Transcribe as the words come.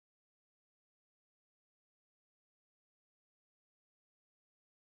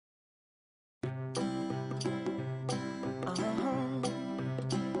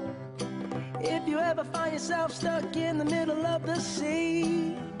If you ever find yourself stuck in the middle of the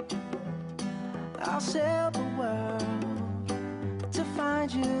sea, I'll sail the world to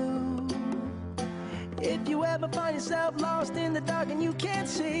find you. If you ever find yourself lost in the dark and you can't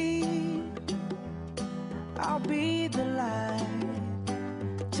see, I'll be the light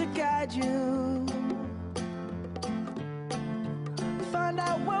to guide you. Find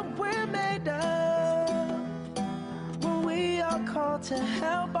out what we're made of when we are called to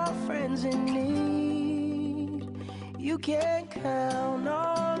help our friends in need. You can count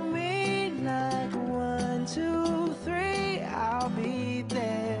on me like 1, 2, 3, I'll be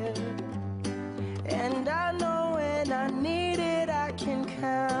there. And I know when I need it, I can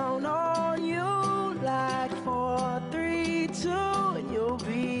count on you like 4, 3, 2, and you'll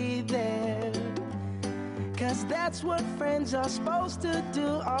be there. 'Cause that's what friends are supposed to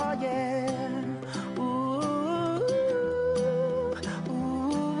do, oh yeah. Ooh,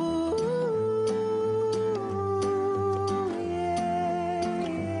 ooh, yeah,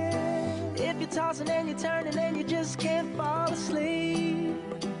 yeah. If you're tossing and you're turning and you just can't fall asleep,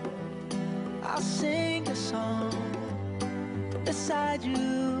 I'll sing a song beside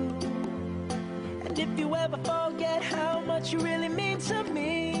you. And if you ever forget how much you really mean to me,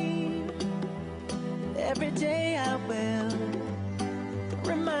 every day I will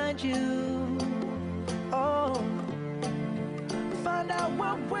remind you. Oh, find out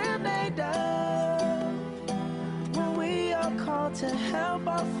what we're made of when we are called to help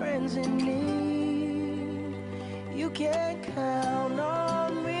our friends in need. You can count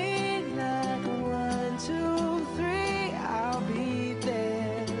on me like 1, 2, 3, I'll be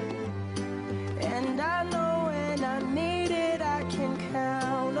there. And I know when I need it, I can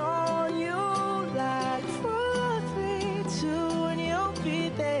count on you like 4, 3, 2, and you'll be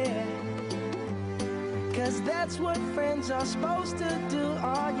there. 'Cause that's what friends are supposed to do,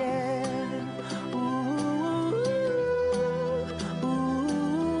 oh yeah.